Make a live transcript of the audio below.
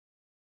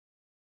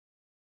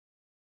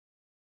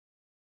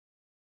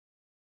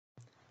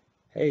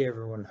Hey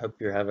everyone, hope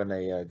you're having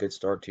a good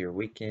start to your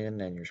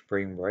weekend and your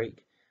spring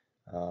break.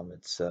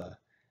 It's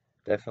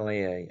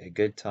definitely a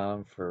good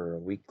time for a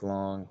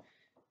week-long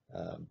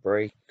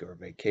break or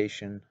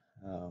vacation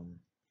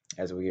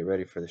as we get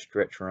ready for the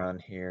stretch run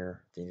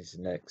here these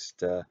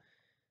next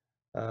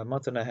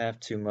month and a half,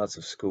 2 months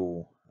of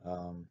school.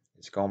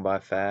 It's gone by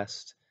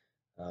fast,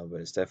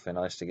 but it's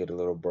definitely nice to get a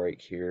little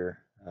break here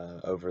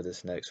over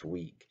this next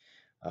week.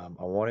 I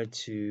wanted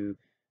to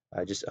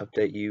just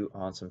update you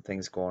on some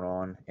things going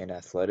on in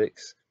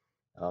athletics.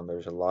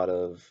 There's a lot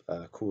of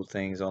cool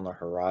things on the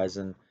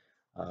horizon.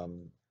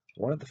 Um,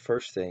 One of the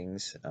first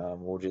things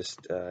we'll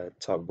just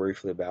talk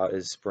briefly about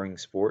is spring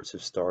sports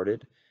have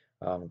started.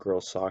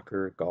 Girls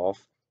soccer,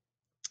 golf,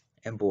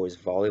 and boys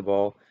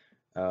volleyball.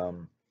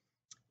 Um,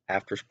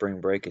 After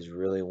spring break is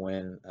really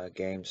when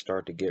games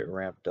start to get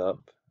ramped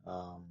up.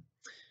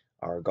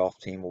 Our golf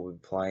team will be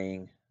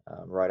playing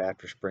right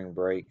after spring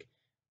break,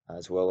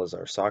 as well as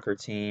our soccer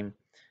team.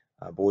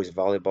 Boys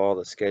volleyball,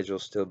 the schedule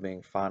is still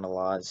being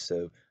finalized,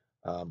 so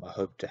I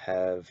hope to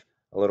have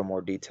a little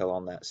more detail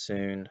on that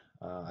soon.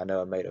 I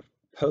know I made a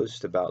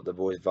post about the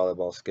boys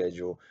volleyball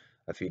schedule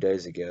a few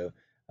days ago,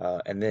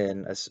 and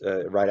then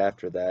right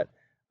after that,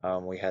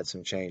 we had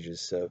some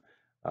changes. So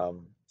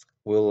um,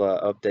 we'll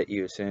update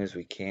you as soon as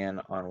we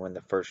can on when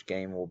the first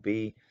game will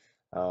be.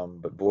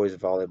 But boys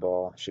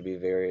volleyball should be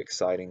very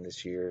exciting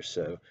this year,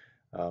 so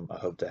I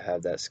hope to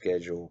have that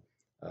schedule,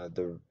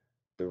 the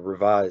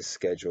revised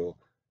schedule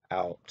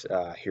out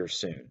here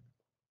soon.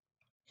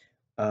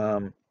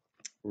 Um,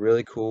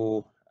 Really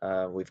cool.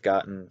 We've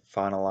gotten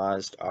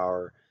finalized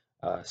our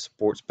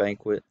sports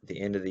banquet, the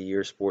end of the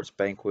year sports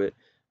banquet.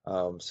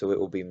 So it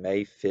will be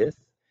May 5th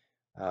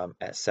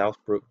at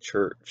Southbrook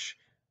Church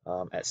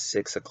at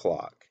 6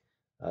 o'clock.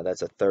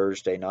 That's a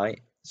Thursday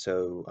night.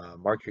 So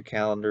mark your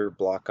calendar,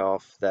 block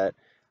off that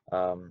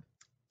um,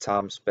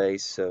 time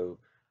space so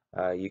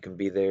you can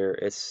be there.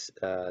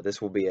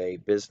 This will be a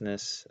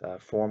business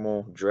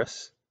formal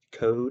dress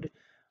code.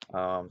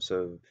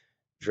 So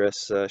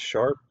dress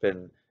sharp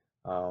and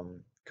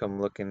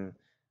come looking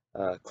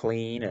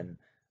clean and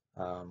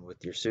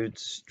with your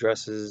suits,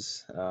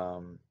 dresses,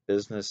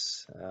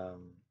 business,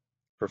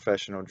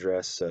 professional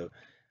dress. So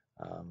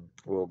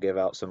we'll give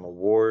out some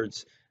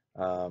awards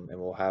and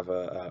we'll have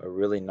a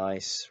really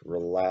nice,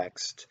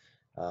 relaxed,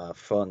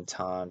 fun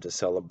time to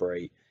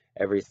celebrate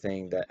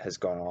everything that has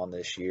gone on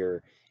this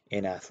year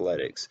in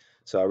athletics.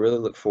 So I really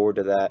look forward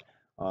to that.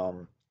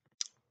 Um,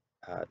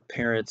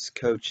 Parents,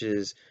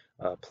 coaches,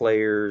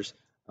 players,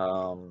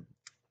 um,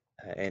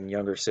 and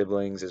younger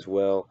siblings as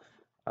well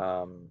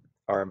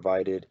are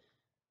invited.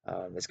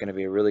 It's going to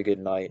be a really good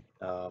night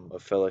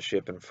of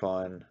fellowship and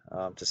fun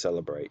to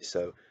celebrate.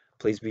 So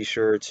please be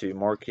sure to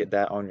mark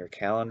that on your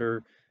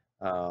calendar.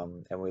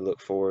 And we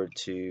look forward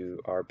to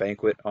our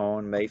banquet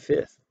on May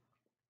 5th.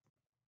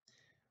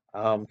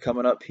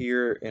 Coming up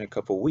here in a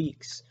couple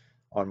weeks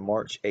on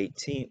March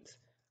 18th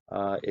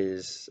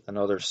is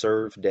another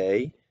Serve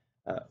Day.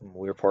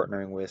 We're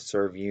partnering with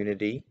Serve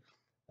Unity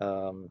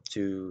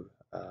to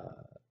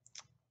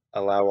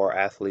allow our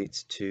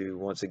athletes to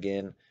once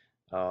again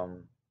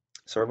um,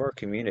 serve our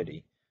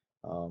community.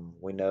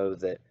 We know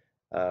that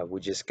we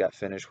just got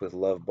finished with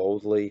Love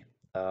Boldly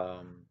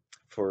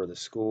for the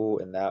school,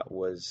 and that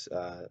was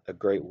a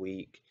great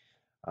week.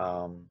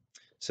 Um,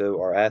 so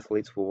our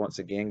athletes will once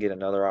again get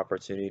another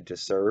opportunity to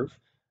serve.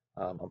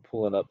 I'm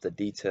pulling up the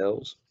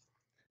details.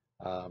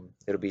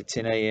 It'll be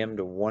 10 a.m.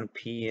 to 1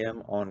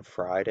 p.m. on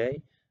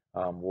Friday.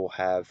 We'll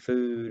have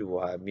food,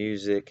 we'll have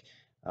music,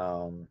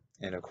 and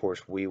of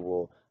course, we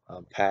will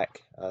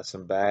pack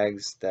some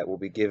bags that will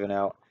be given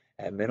out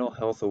at Mental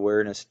Health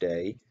Awareness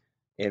Day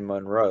in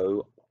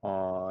Monroe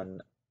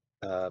on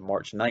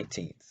March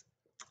 19th,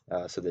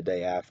 so the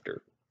day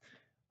after.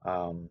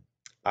 Um,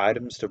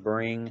 Items to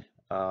bring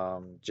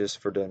just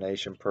for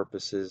donation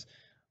purposes,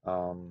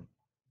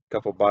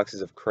 couple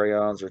boxes of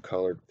crayons or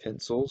colored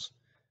pencils,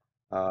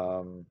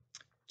 um,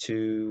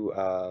 two,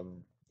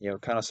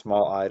 kind of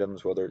small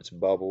items, whether it's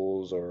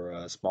bubbles or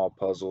a small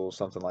puzzle,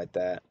 something like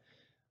that.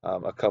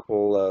 A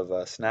couple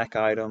of snack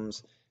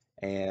items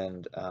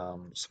and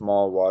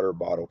small water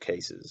bottle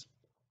cases.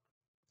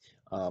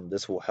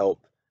 This will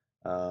help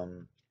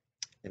um,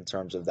 in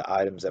terms of the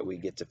items that we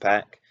get to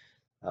pack.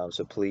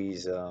 So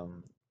please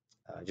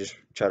just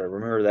try to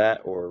remember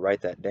that or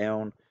write that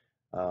down.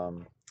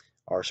 Um,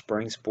 our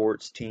spring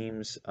sports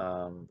teams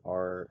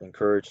are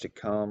encouraged to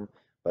come,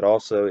 but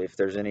also if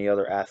there's any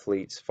other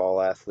athletes,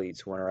 fall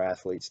athletes, winter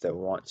athletes that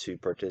want to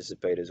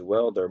participate as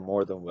well, they're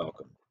more than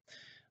welcome.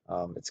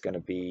 It's going to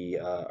be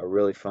a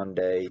really fun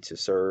day to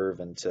serve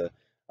and to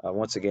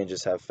once again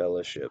just have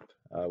fellowship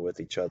with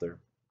each other.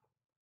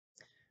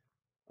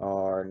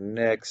 Our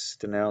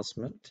next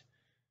announcement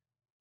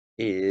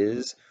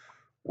is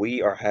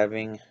we are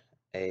having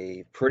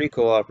a pretty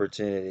cool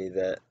opportunity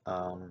that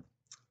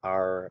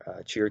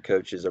our cheer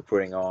coaches are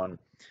putting on.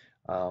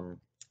 Um,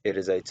 it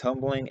is a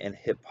tumbling and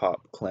hip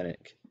hop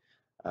clinic.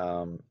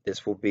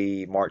 This will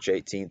be March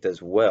 18th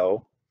as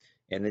well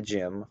in the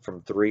gym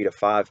from 3 to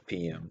 5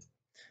 p.m.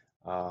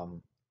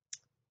 Um,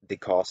 The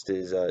cost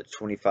is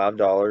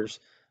 $25.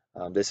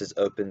 This is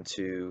open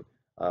to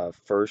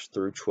first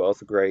through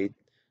 12th grade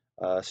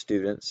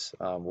students.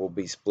 We'll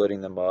be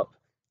splitting them up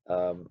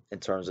in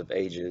terms of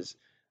ages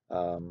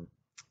um,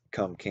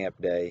 come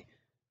camp day.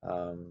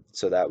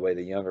 So that way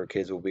the younger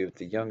kids will be with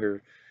the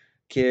younger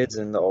kids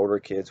and the older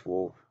kids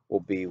will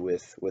be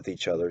with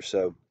each other.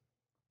 So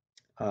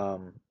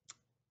um,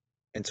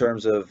 in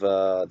terms of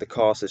the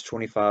cost is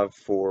 25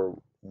 for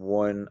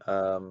one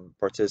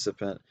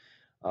participant.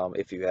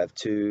 If you have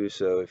two,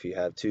 so if you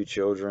have two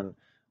children,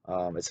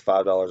 it's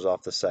 $5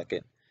 off the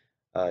second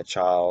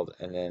child,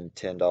 and then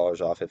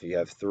 $10 off if you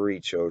have three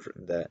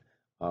children that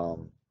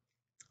um,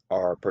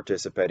 are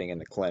participating in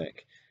the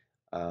clinic.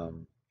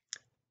 Um,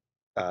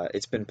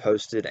 it's been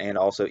posted and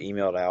also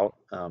emailed out,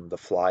 the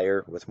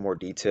flyer with more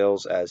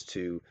details as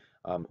to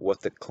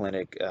what the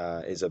clinic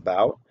is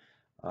about.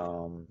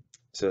 Um,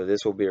 so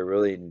this will be a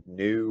really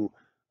new,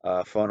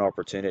 fun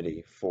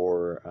opportunity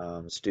for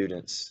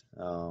students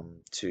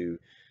to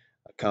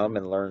come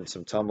and learn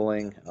some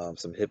tumbling,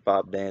 some hip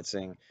hop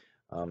dancing.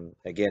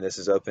 Again, this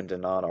is open to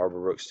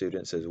non-Arborbrook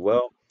students as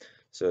well.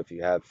 So if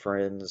you have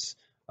friends,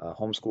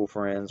 homeschool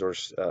friends, or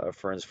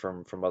friends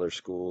from other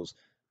schools,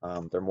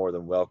 they're more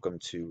than welcome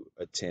to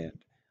attend.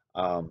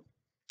 Um,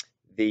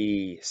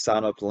 the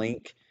sign up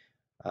link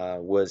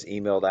was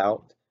emailed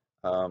out.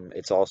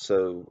 It's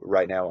also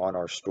right now on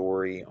our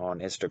story on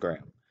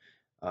Instagram.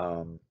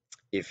 Um,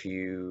 if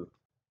you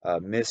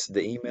missed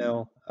the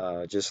email,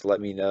 just let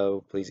me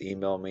know. Please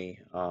email me,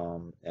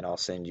 and I'll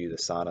send you the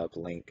sign up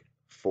link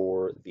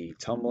for the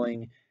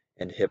tumbling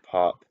and hip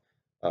hop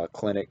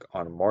clinic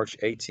on March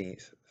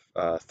 18th,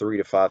 3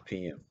 to 5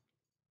 p.m.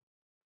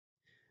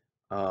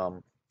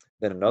 Um,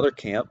 then another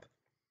camp,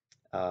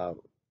 uh,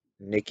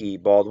 Nikki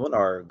Baldwin,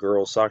 our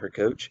girls soccer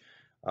coach,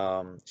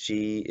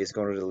 she is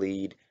going to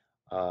lead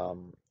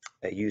um,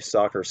 a youth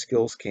soccer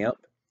skills camp.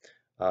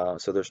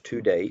 So there's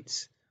two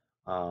dates.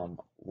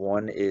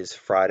 One is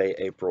Friday,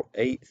 April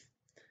 8th.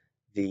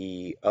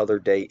 The other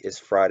date is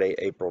Friday,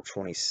 April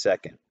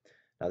 22nd.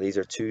 Now, these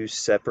are two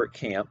separate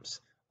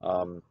camps.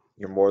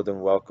 You're more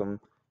than welcome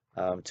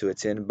to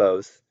attend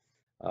both.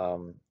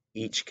 Um,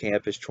 each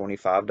camp is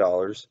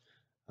 $25.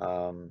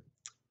 Um,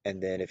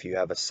 and then if you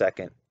have a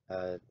second,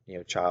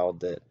 child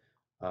that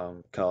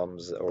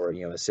comes, or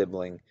a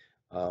sibling,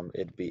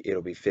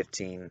 it'll be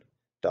 $15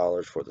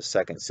 for the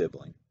second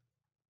sibling.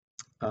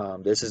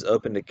 This is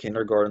open to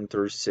kindergarten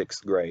through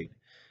sixth grade.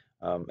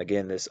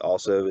 Again, this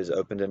also is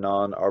open to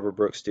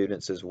non-Arborbrook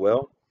students as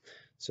well.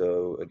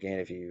 So again,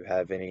 if you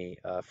have any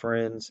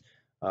friends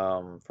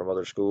from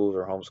other schools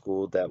or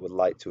homeschooled that would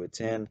like to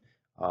attend,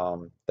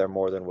 they're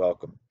more than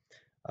welcome.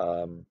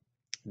 Um,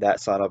 that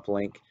sign up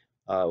link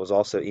was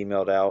also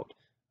emailed out,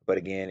 but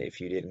again,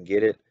 if you didn't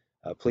get it,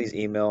 please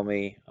email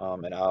me,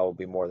 and I'll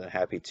be more than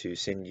happy to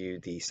send you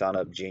the Sign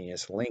Up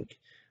Genius link,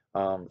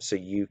 so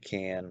you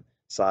can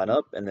sign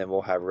up, and then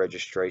we'll have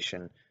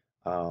registration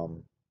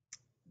um,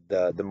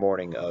 the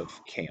morning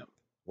of camp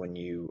when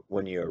you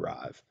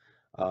arrive.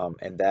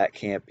 And that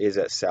camp is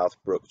at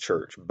Southbrook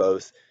Church,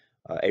 both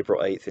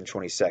April 8th and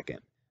 22nd,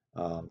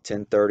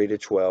 10:30 to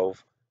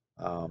 12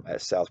 at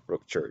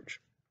Southbrook Church.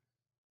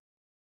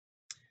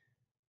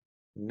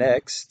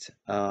 Next,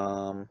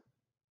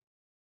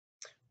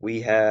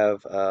 we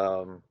have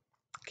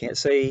can't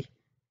say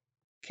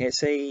can't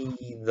say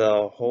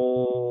the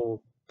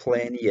whole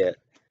plan yet,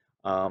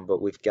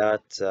 but we've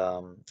got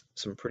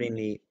some pretty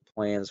neat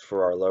plans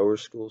for our lower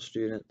school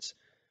students,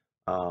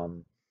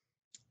 um,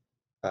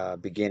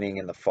 beginning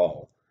in the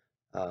fall.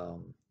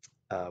 Um,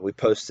 we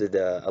posted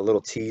a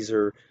little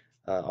teaser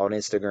on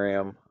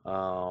Instagram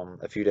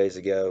a few days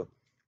ago.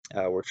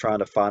 We're trying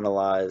to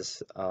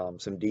finalize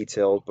some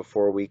details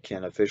before we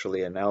can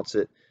officially announce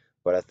it,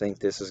 but I think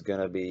this is going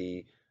to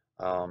be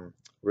um,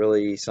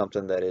 really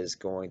something that is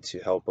going to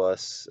help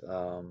us,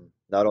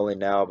 not only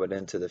now but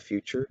into the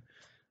future,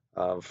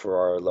 for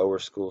our lower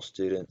school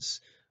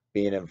students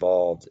being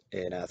involved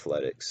in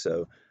athletics.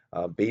 So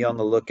be on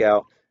the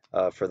lookout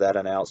for that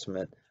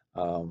announcement,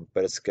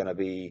 but it's going to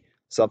be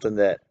something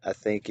that I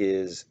think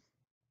is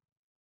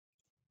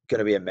going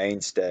to be a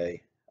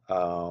mainstay.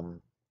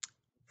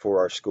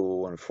 For our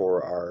school and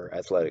for our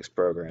athletics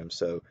program.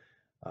 So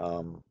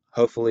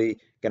hopefully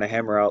going to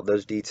hammer out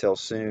those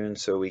details soon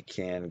so we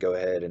can go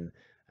ahead and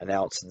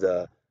announce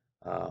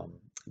um,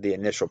 the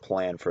initial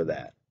plan for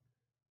that.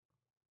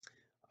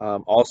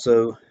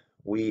 Also,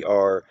 we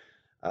are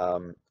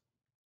um,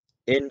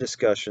 in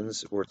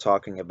discussions. We're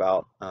talking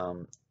about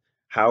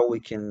how we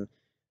can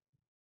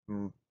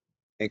mm,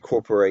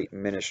 incorporate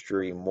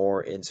ministry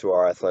more into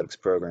our athletics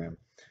program.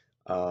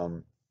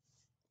 Um,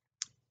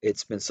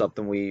 it's been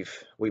something we've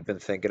been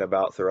thinking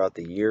about throughout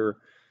the year.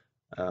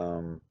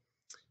 Um,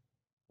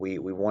 we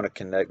want to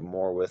connect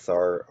more with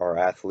our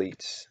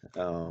athletes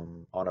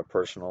on a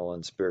personal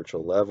and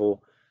spiritual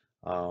level.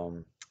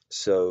 Um,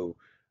 so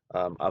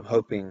I'm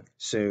hoping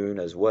soon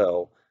as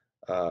well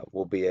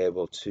we'll be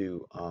able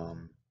to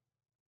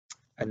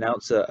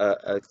announce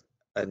a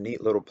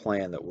neat little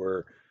plan that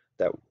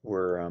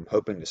we're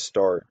hoping to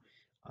start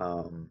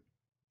um,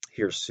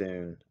 here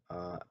soon.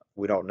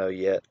 We don't know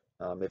yet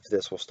if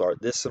this will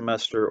start this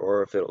semester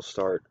or if it'll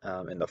start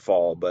in the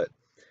fall, but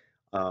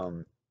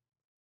um,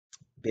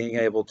 being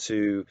able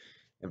to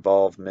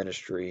involve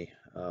ministry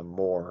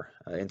more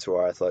into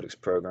our athletics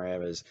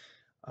program is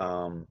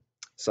um,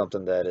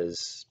 something that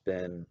has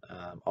been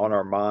on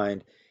our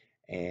mind,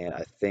 and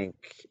I think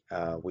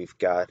we've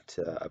got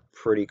a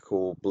pretty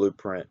cool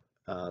blueprint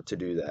to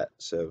do that.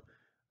 So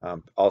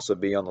also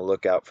be on the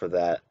lookout for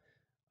that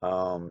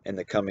in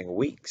the coming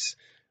weeks.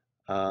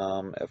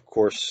 Of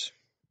course,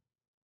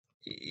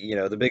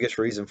 the biggest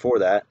reason for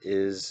that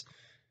is,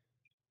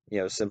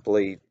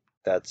 simply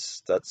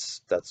that's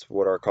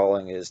what our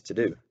calling is to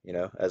do.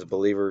 As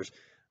believers,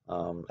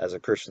 as a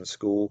Christian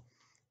school,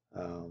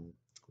 um,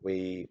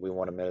 we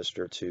want to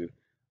minister to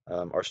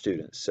our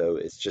students. So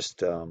it's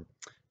just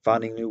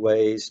finding new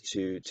ways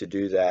to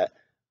do that,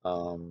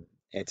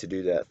 and to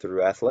do that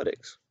through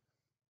athletics.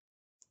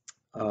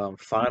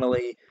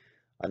 Finally,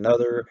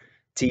 another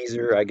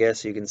teaser, I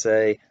guess you can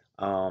say.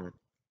 Um,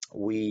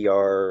 we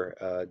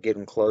are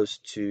getting close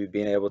to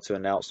being able to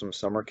announce some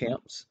summer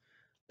camps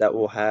that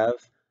we'll have.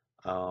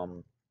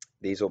 Um,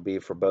 these will be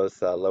for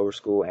both lower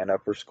school and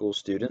upper school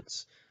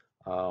students.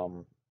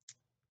 Um,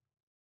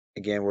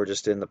 Again, we're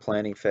just in the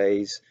planning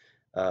phase,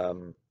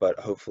 but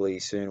hopefully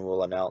soon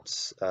we'll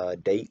announce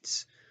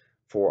dates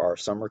for our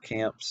summer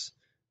camps.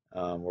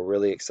 We're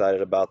really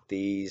excited about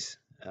these,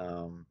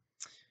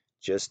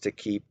 just to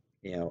keep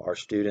our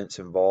students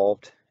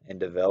involved in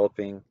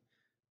developing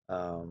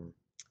um,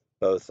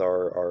 both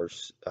our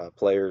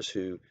players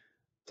who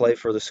play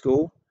for the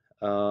school,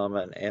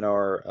 and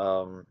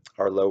our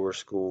lower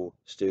school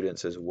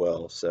students as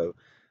well. So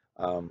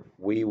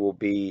we will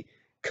be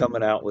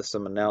coming out with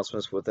some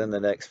announcements within the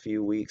next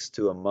few weeks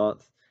to a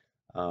month,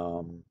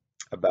 um,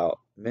 about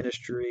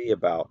ministry,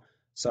 about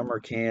summer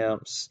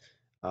camps,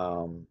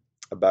 um,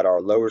 about our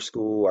lower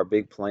school, our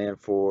big plan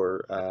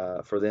for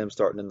them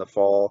starting in the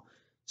fall.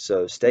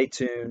 So stay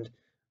tuned,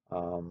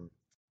 um,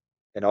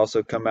 and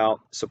also come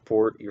out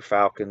support your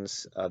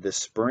Falcons this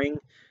spring.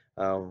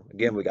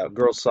 Again, we got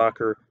girls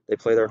soccer. They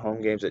play their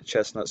home games at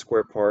Chestnut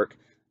Square Park.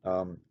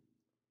 Um,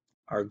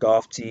 our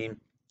golf team,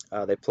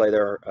 they play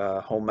their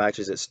home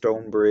matches at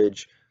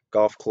Stonebridge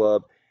Golf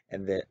Club,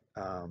 and then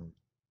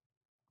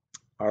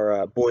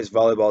our boys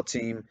volleyball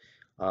team,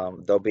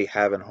 they'll be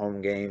having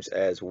home games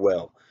as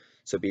well.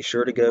 So be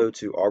sure to go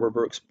to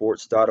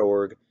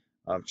arborbrooksports.org,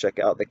 check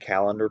out the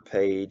calendar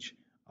page,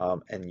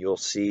 and you'll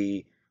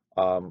see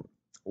um,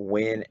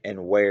 when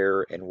and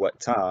where and what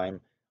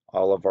time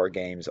all of our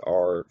games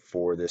are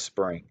for this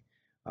spring.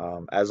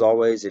 As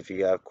always, if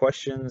you have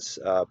questions,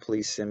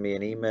 please send me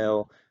an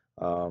email,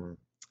 um,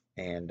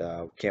 and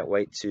can't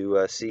wait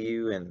to see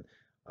you and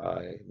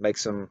make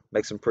some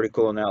pretty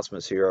cool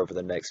announcements here over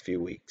the next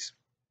few weeks.